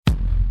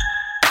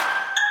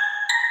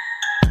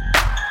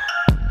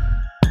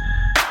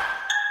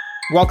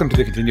Welcome to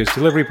the Continuous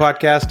Delivery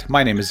Podcast.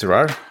 My name is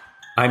Zirar.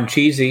 I'm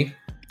Cheesy.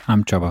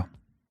 I'm Chaba.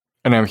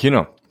 And I'm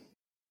Hino.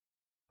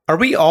 Are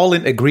we all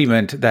in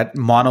agreement that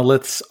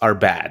monoliths are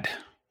bad?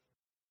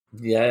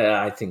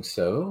 Yeah, I think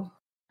so.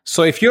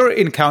 So if you're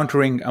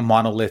encountering a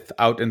monolith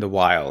out in the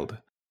wild,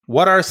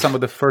 what are some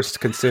of the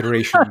first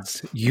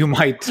considerations you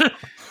might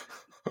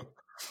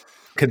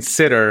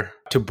consider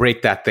to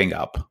break that thing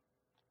up?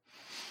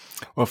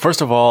 Well,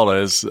 first of all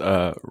is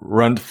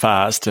run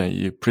fast.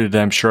 You're pretty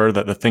damn sure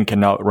that the thing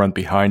cannot run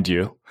behind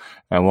you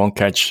and won't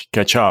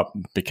catch up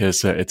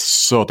because it's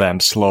so damn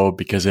slow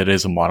because it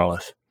is a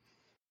monolith.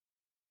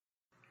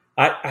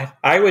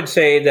 I would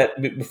say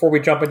that before we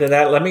jump into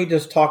that, let me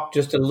just talk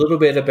just a little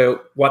bit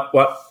about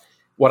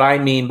what I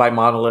mean by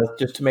monolith,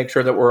 just to make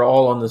sure that we're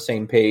all on the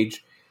same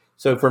page.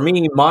 So for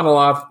me,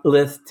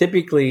 monolith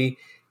typically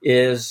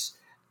is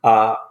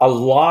a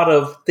lot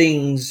of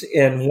things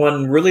in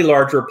one really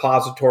large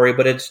repository,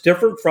 but it's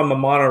different from a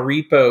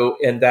monorepo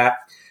in that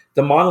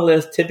the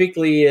monolith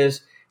typically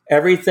is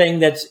everything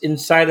that's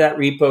inside that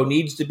repo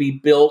needs to be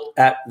built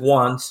at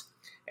once,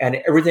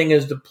 and everything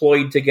is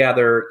deployed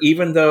together,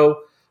 even though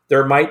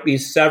there might be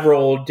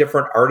several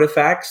different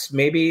artifacts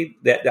maybe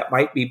that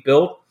might be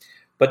built,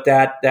 but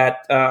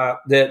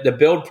the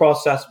build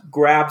process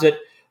grabs it,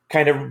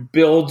 kind of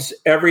builds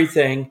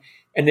everything,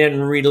 and then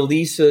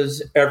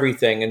releases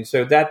everything. And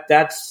so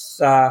that's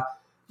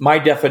my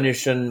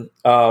definition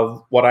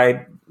of what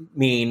I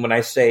mean when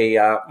I say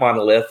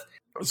monolith.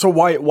 So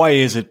why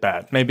is it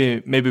bad?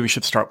 Maybe we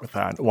should start with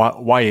that.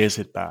 Why is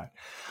it bad?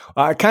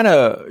 I kind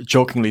of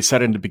jokingly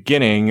said in the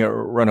beginning,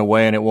 run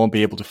away and it won't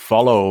be able to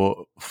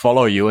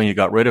follow you, and you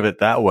got rid of it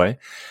that way.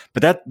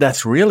 But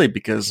that's really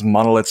because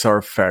monoliths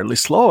are fairly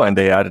slow and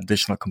they add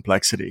additional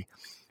complexity.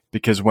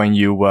 Because when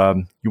you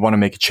want to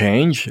make a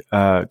change,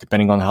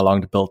 depending on how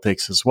long the build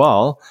takes as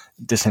well,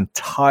 this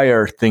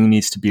entire thing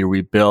needs to be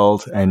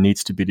rebuilt and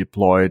needs to be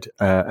deployed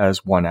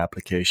as one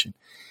application.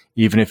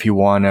 Even if you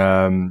want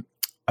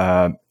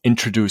to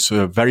introduce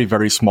a very,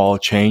 very small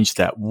change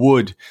that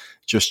would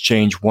just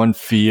change one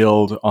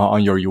field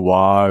on your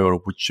UI or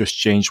would just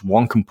change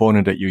one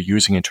component that you're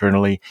using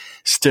internally,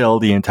 still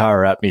the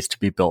entire app needs to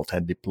be built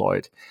and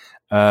deployed.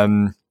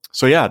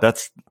 So yeah,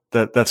 that's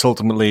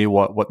ultimately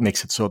what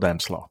makes it so damn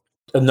slow.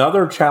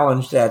 Another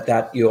challenge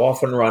that you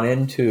often run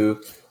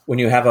into when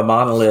you have a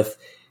monolith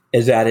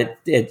is that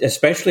it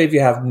especially if you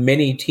have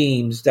many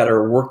teams that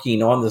are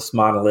working on this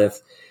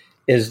monolith,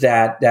 is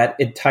that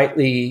it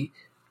tightly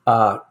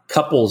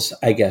couples,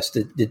 I guess,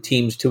 the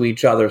teams to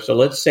each other. So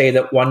let's say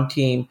that one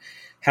team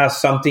has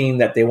something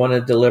that they want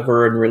to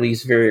deliver and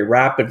release very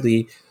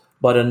rapidly,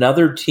 but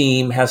another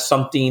team has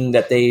something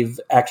that they've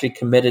actually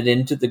committed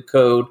into the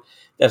code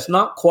that's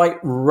not quite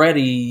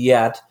ready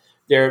yet.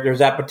 There's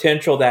that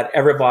potential that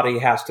everybody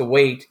has to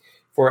wait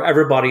for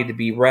everybody to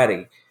be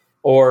ready.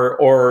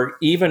 Or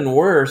even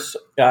worse,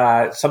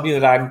 something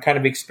that I'm kind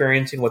of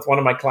experiencing with one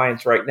of my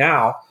clients right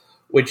now,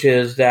 which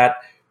is that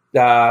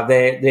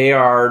they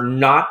are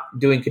not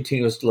doing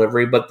continuous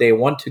delivery, but they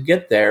want to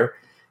get there.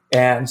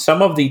 And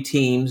some of the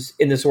teams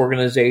in this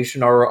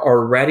organization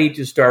are ready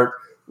to start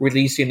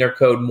releasing their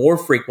code more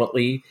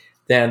frequently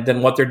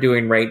than what they're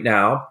doing right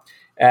now,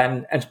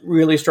 and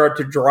really start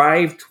to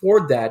drive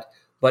toward that.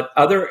 But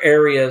other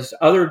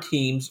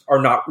teams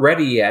are not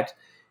ready yet.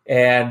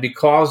 And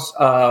because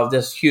of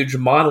this huge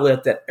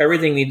monolith that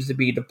everything needs to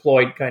be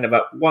deployed kind of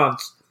at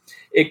once,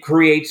 it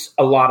creates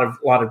a lot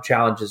of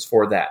challenges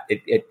for that.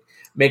 It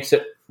makes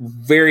it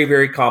very,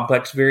 very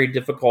complex, very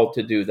difficult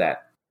to do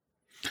that.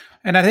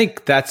 And I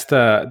think that's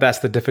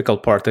the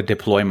difficult part, the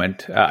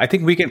deployment. I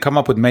think we can come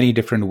up with many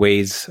different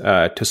ways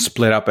to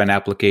split up an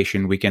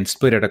application. We can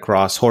split it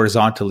across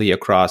horizontally,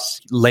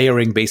 across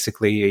layering,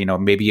 basically,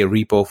 maybe a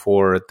repo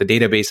for the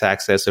database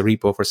access, a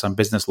repo for some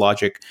business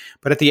logic.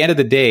 But at the end of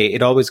the day,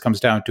 it always comes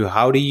down to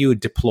how do you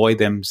deploy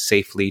them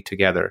safely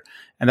together?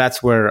 And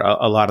that's where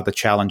a lot of the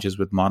challenges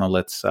with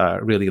monoliths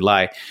really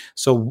lie.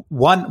 So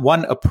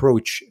one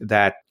approach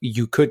that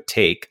you could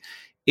take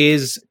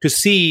is to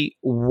see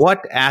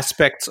what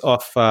aspects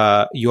of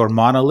your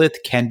monolith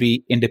can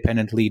be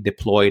independently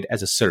deployed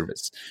as a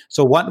service.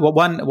 So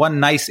one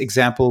nice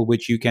example,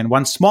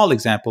 one small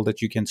example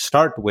that you can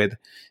start with,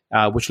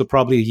 which will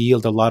probably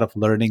yield a lot of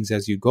learnings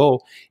as you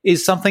go,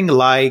 is something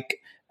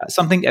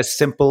as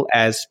simple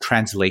as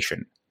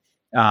translation.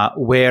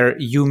 Where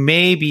you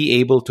may be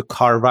able to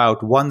carve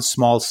out one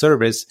small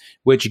service,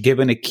 which,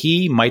 given a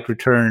key, might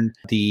return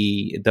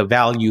the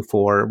value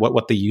for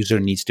what the user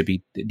needs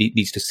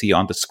to see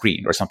on the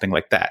screen, or something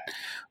like that.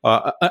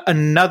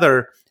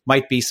 Another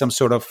might be some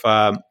sort of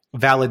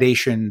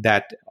validation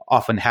that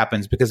often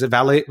happens, because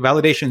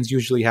validations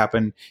usually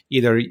happen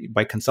either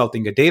by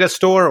consulting a data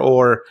store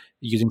or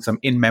using some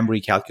in-memory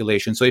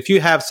calculation. So if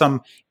you have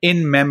some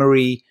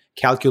in-memory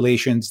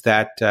calculations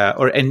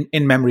or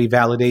in-memory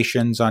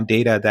validations on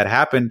data that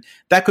happen,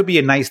 that could be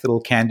a nice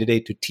little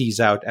candidate to tease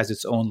out as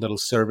its own little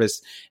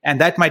service. And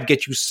that might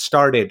get you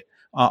started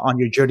on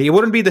your journey. It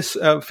wouldn't be this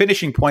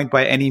finishing point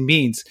by any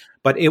means,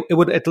 but it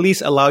would at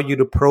least allow you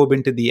to probe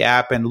into the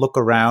app and look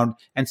around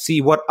and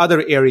see what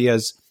other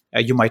areas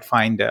you might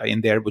find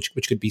in there, which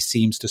could be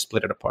seams to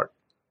split it apart.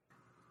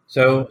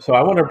 So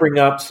I want to bring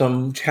up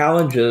some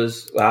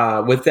challenges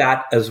with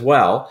that as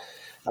well.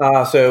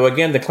 So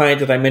again, the client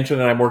that I mentioned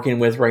that I'm working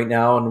with right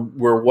now, and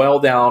we're well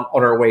down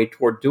on our way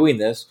toward doing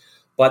this,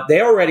 but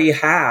they already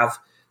have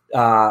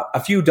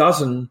a few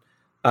dozen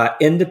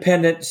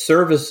independent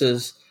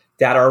services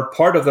that are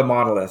part of the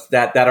monolith,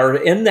 that are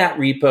in that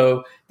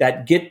repo,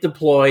 that get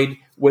deployed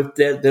with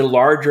the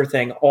larger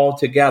thing all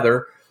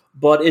together.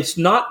 But it's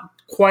not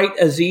quite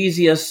as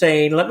easy as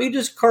saying, let me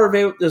just carve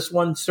out this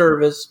one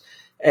service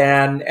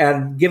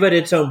and give it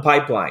its own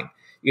pipeline,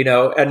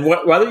 and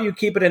whether you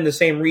keep it in the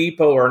same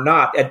repo or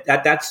not,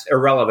 that's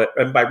irrelevant.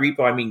 And by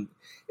repo, I mean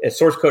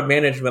source code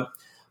management.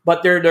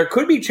 But there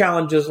could be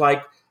challenges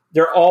like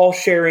they're all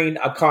sharing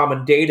a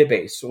common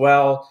database.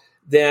 Well,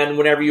 then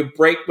whenever you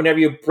break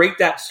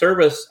that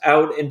service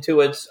out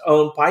into its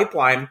own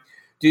pipeline,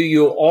 do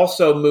you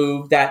also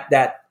move that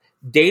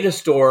data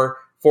store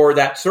for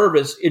that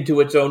service into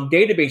its own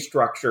database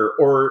structure?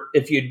 Or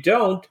if you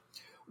don't,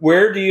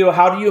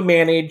 how do you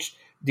manage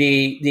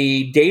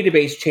the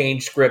database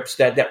change scripts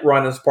that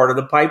run as part of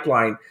the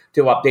pipeline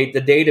to update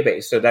the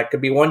database? So that could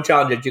be one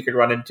challenge that you could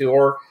run into.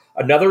 Or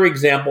another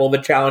example of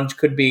a challenge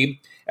could be,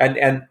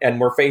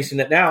 and we're facing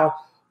it now,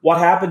 what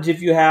happens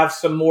if you have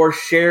some more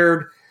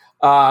shared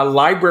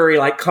library,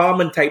 like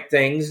common type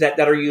things that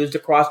are used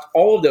across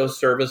all of those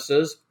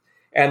services,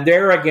 and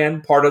they're,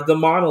 again, part of the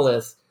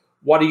monolith?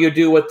 What do you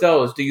do with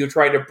those? Do you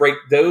try to break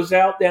those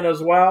out then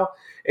as well?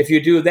 If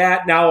you do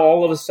that, now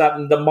all of a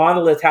sudden the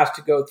monolith has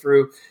to go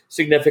through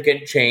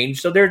significant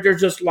change. So there's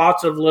just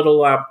lots of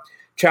little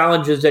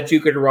challenges that you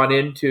could run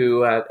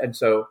into. And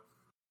so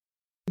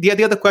the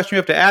other question you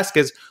have to ask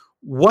is,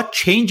 what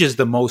changes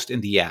the most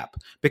in the app?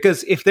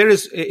 Because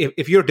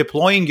if you're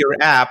deploying your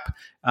app,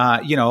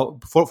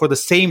 for the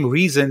same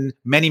reason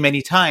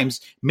many times,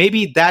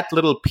 maybe that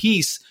little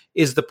piece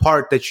is the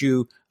part that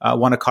you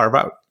want to carve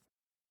out.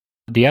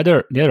 The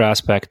other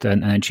aspect,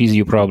 and Cheesy,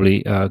 you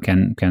probably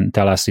can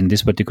tell us in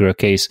this particular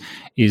case,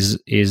 is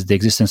the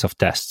existence of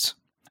tests.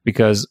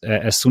 Because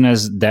as soon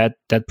as that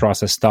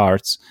process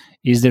starts,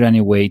 is there any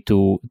way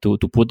to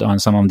put on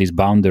some of these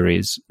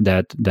boundaries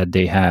that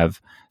they have,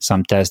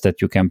 some tests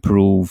that you can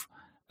prove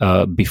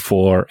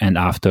before and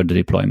after the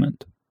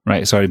deployment,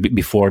 right? Sorry,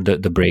 before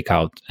the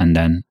breakout, and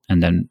then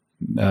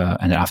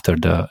after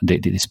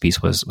this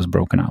piece was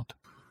broken out.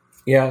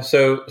 Yeah,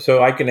 so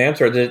I can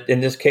answer that.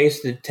 In this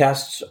case, the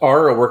tests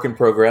are a work in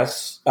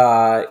progress.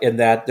 In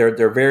that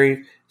they're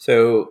very,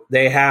 so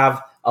they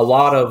have a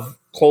lot of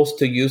close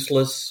to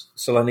useless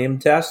Selenium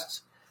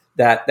tests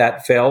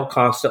that fail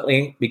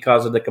constantly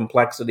because of the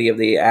complexity of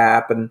the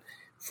app, and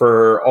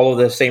for all of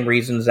the same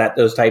reasons that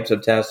those types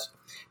of tests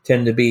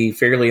tend to be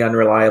fairly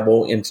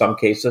unreliable in some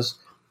cases.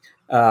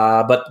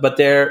 But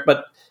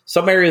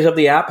some areas of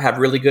the app have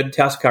really good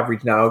test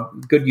coverage now,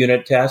 good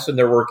unit tests, and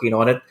they're working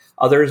on it.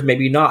 Others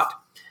maybe not.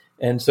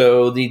 And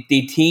so the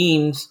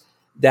teams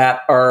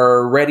that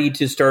are ready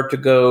to start to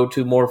go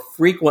to more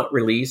frequent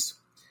release,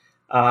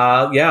 they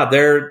have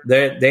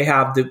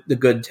the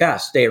good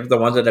tests. They are the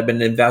ones that have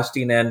been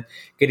investing in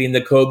getting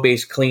the code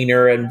base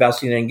cleaner,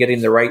 investing in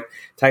getting the right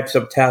types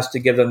of tests to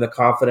give them the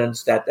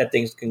confidence that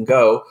things can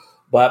go.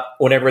 But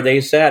whenever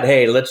they said,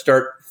 hey, let's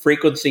start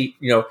frequency,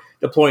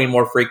 deploying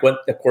more frequent,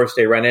 of course,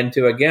 they ran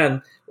into,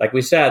 again, like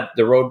we said,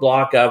 the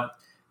roadblock of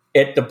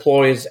it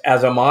deploys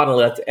as a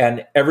monolith,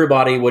 and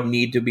everybody would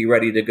need to be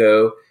ready to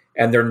go,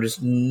 and they're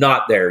just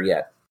not there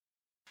yet.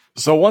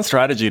 So one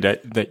strategy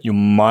that you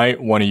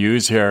might want to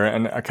use here,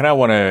 and I kind of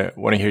want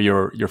to hear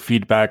your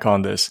feedback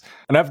on this,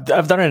 and I've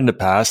done it in the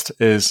past,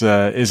 is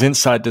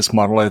inside this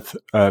monolith,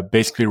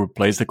 basically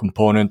replace the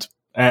component.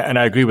 And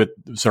I agree with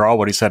Saral,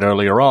 what he said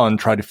earlier on,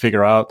 try to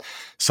figure out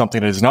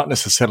something that is not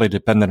necessarily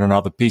dependent on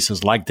other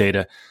pieces like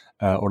data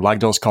or like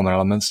those common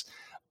elements.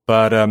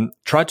 But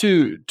try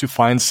to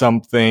find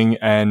something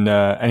and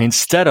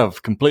instead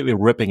of completely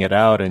ripping it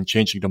out and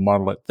changing the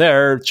monolith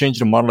there, change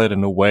the monolith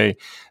in a way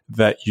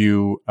that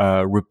you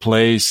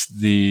replace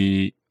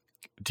the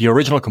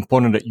original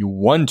component that you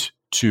want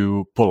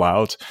to pull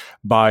out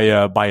by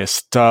a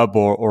stub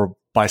or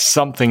by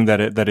something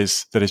that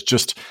is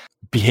just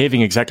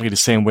behaving exactly the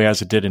same way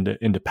as it did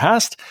in the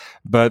past,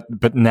 but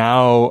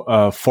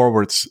now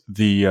forwards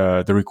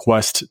the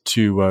request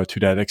to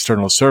that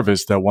external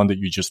service, that one that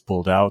you just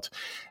pulled out,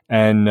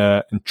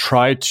 and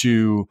try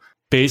to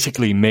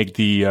basically make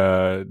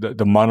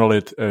the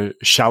monolith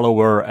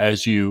shallower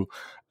as you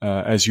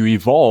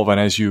evolve and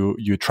as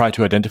you try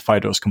to identify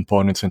those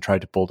components and try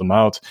to pull them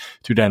out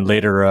to then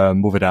later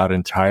move it out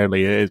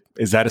entirely.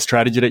 Is that a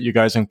strategy that you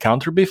guys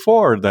encountered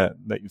before, or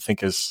that you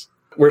think is?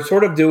 We're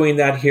sort of doing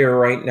that here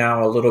right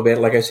now a little bit.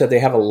 Like I said, they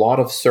have a lot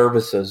of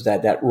services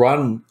that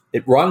run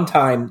at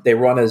runtime. They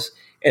run as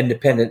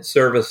independent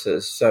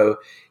services. So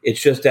it's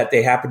just that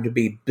they happen to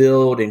be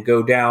build and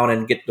go down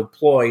and get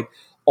deployed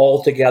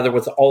all together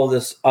with all of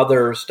this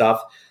other stuff.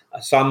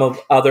 some of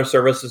other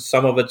services,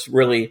 some of it's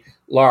really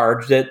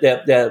large.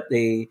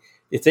 The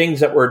things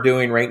that we're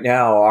doing right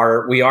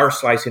now we are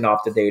slicing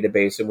off the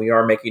database, and we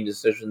are making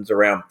decisions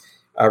around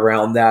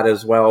that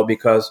as well,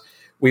 because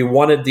we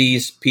wanted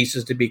these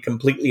pieces to be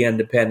completely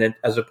independent,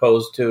 as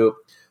opposed to,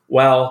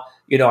 well,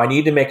 I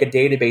need to make a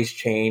database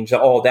change.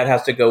 Oh, that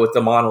has to go with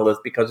the monolith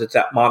because it's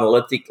that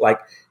monolithic like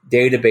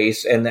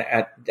database, and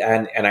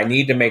I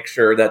need to make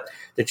sure that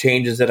the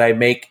changes that I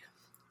make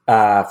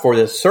for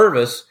this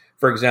service,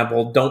 for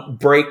example, don't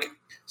break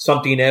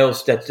something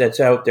else that's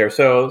out there.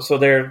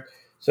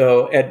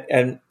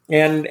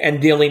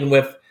 And dealing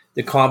with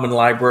the common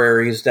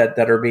libraries that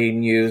are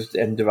being used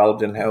and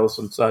developed in house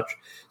and such.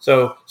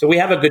 So we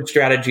have a good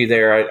strategy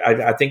there.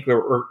 I think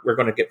we're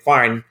going to get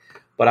fine.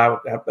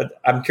 But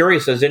I'm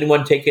curious, has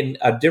anyone taken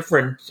a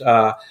different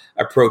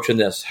approach in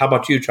this? How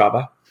about you,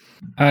 Chaba?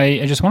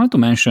 I just wanted to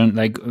mention,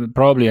 like,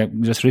 probably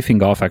just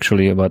riffing off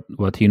actually about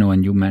what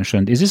and you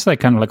mentioned. Is this like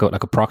kind of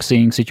like a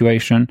proxying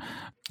situation?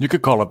 You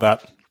could call it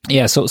that.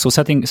 Yeah, so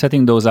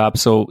setting those up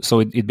so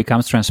it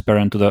becomes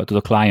transparent to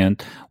the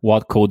client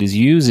what code is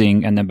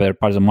using, and then whether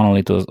part of the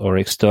monolith or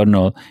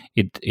external,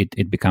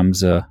 it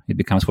becomes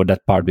for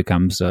that part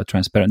becomes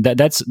transparent.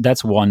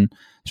 That's one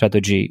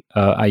strategy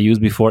I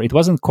used before. It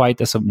wasn't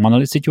quite as a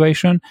monolith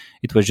situation.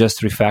 It was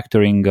just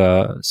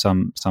refactoring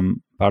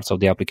some parts of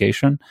the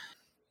application.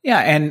 Yeah,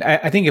 and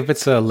I think if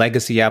it's a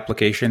legacy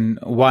application,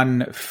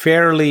 one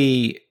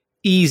fairly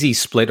easy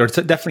split, or it's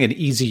definitely an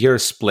easier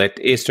split,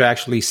 is to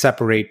actually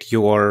separate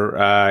your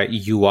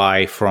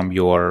UI from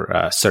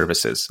your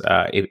services.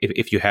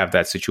 If you have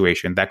that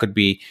situation, that could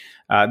be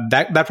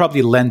that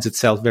probably lends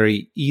itself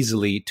very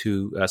easily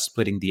to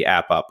splitting the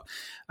app up.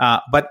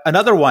 But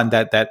another one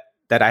that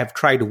I've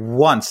tried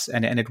once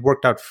and it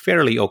worked out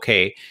fairly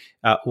okay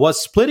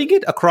was splitting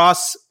it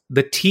across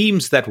the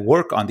teams that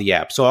work on the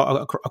app, so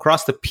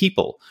across the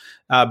people,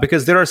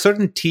 because there are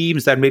certain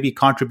teams that maybe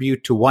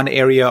contribute to one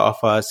area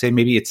of, say,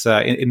 maybe it's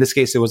in this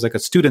case it was like a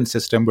student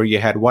system where you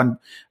had one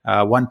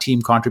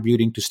team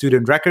contributing to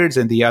student records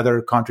and the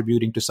other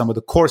contributing to some of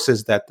the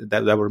courses that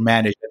were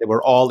managed. They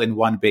were all in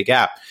one big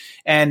app.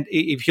 And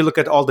if you look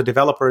at all the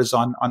developers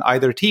on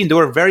either team, they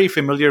were very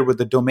familiar with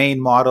the domain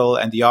model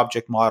and the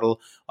object model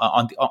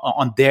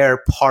on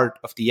their part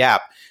of the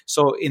app.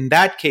 So in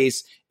that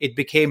case, it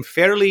became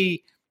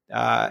fairly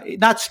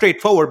not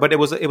straightforward, but it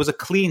was a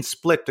clean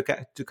split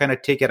to kind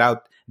of take it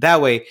out that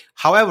way.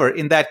 However,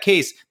 in that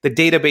case, the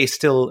database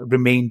still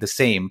remained the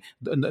same.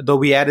 Though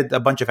we added a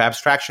bunch of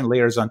abstraction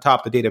layers on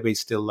top, the database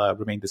still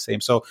remained the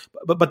same. So,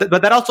 but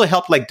that also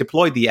helped like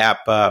deploy the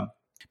app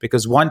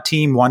because one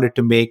team wanted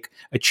to make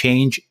a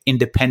change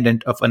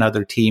independent of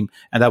another team,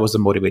 and that was the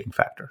motivating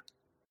factor.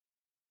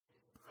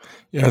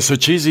 Yeah. So,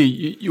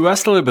 Cheesy, you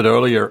asked a little bit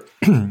earlier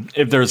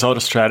if there's other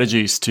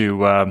strategies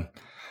to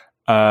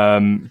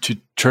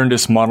turn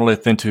this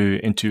monolith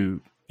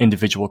into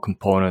individual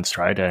components,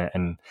 right?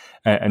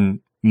 And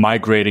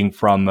migrating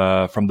from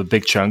the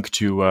big chunk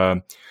to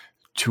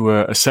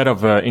a set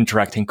of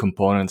interacting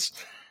components.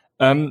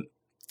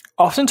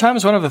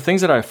 Oftentimes, one of the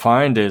things that I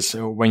find is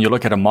when you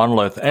look at a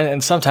monolith,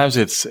 and sometimes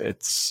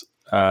it's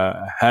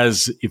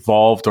has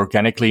evolved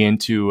organically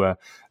into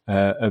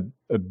a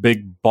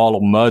big ball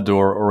of mud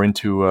or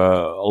into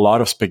a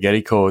lot of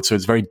spaghetti code. So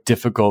it's very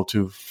difficult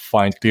to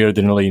find clear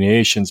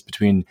delineations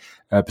between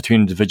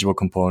individual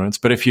components.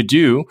 But if you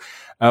do,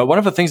 one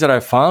of the things that I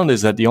found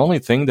is that the only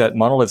thing that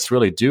monoliths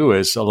really do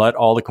is let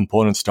all the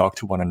components talk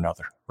to one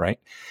another, right?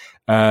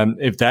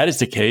 If that is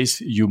the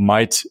case, you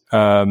might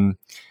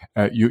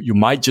you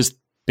might just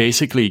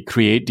basically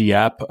create the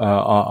app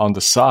on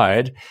the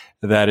side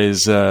that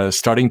is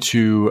starting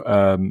to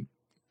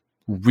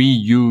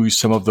reuse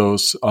some of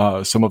those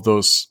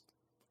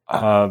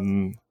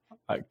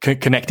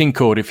connecting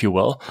code, if you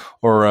will,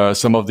 or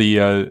some of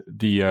the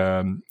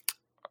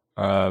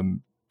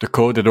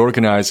code that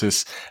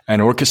organizes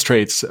and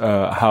orchestrates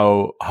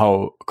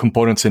how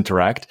components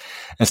interact,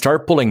 and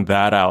start pulling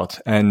that out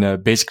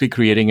and basically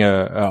creating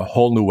a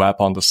whole new app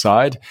on the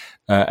side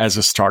as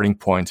a starting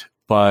point.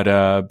 But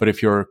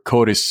if your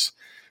code is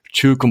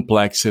too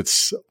complex,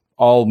 it's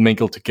all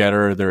mingled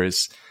together,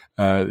 it's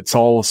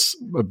all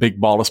a big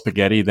ball of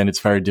spaghetti, then it's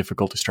very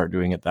difficult to start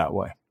doing it that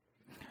way.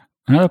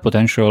 Another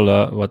potential,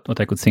 what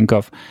I could think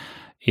of,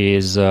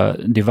 is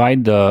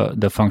divide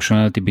the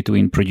functionality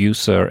between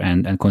producer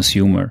and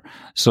consumer.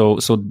 So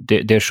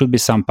there should be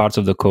some parts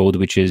of the code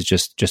which is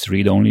just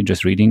read only,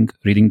 just reading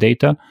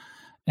data,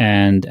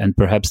 and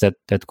perhaps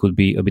that could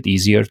be a bit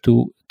easier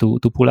to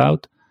pull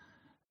out,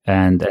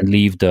 and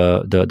leave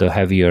the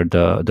heavier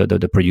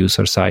the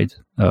producer side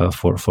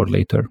for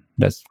later.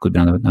 That could be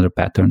another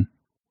pattern.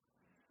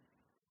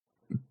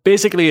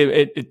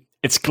 Basically,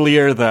 it's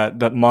clear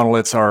that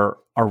monoliths are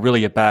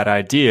really a bad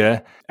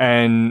idea,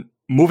 and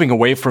moving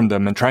away from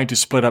them and trying to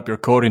split up your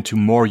code into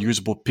more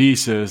usable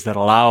pieces that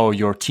allow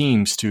your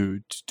teams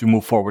to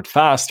move forward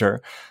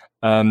faster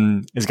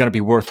is going to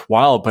be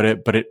worthwhile, but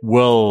it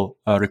will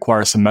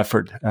require some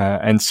effort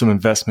and some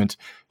investment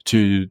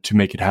to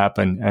make it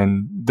happen.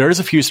 And there's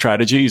a few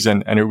strategies,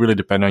 and it really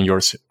depends on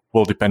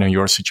will depend on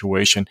your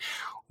situation.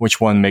 Which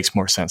one makes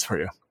more sense for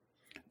you?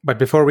 But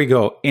before we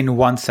go, in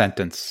one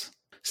sentence,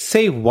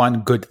 say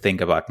one good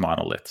thing about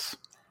monoliths.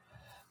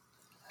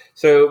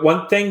 So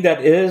one thing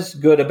that is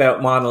good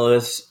about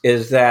monoliths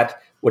is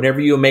that whenever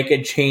you make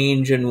a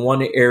change in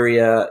one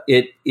area,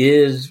 it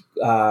is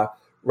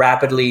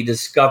rapidly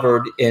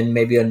discovered in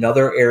maybe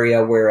another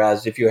area.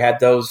 Whereas if you had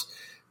those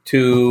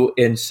two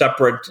in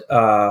separate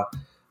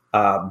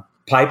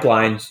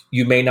pipelines,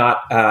 you may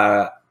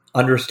not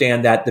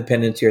understand that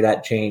dependency or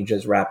that change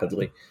as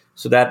rapidly.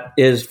 So that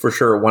is for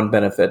sure one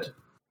benefit.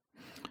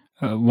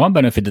 One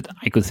benefit that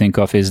I could think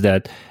of is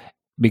that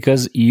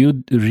because you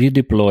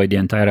redeploy the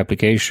entire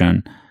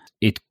application,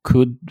 it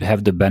could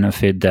have the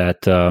benefit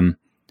that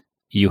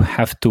you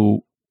have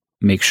to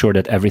make sure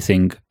that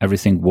everything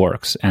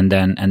works. And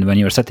when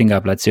you're setting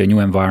up, let's say, a new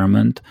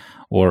environment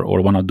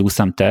or want to do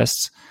some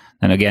tests,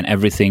 then again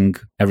everything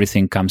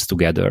comes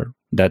together.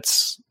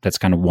 That's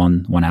kind of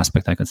one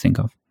aspect I could think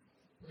of.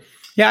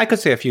 Yeah, I could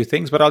say a few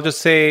things, but I'll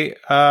just say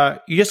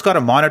you just got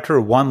to monitor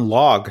one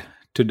log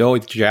to know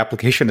if your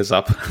application is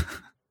up.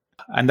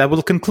 And that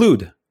will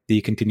conclude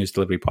the Continuous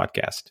Delivery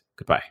Podcast.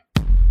 Goodbye.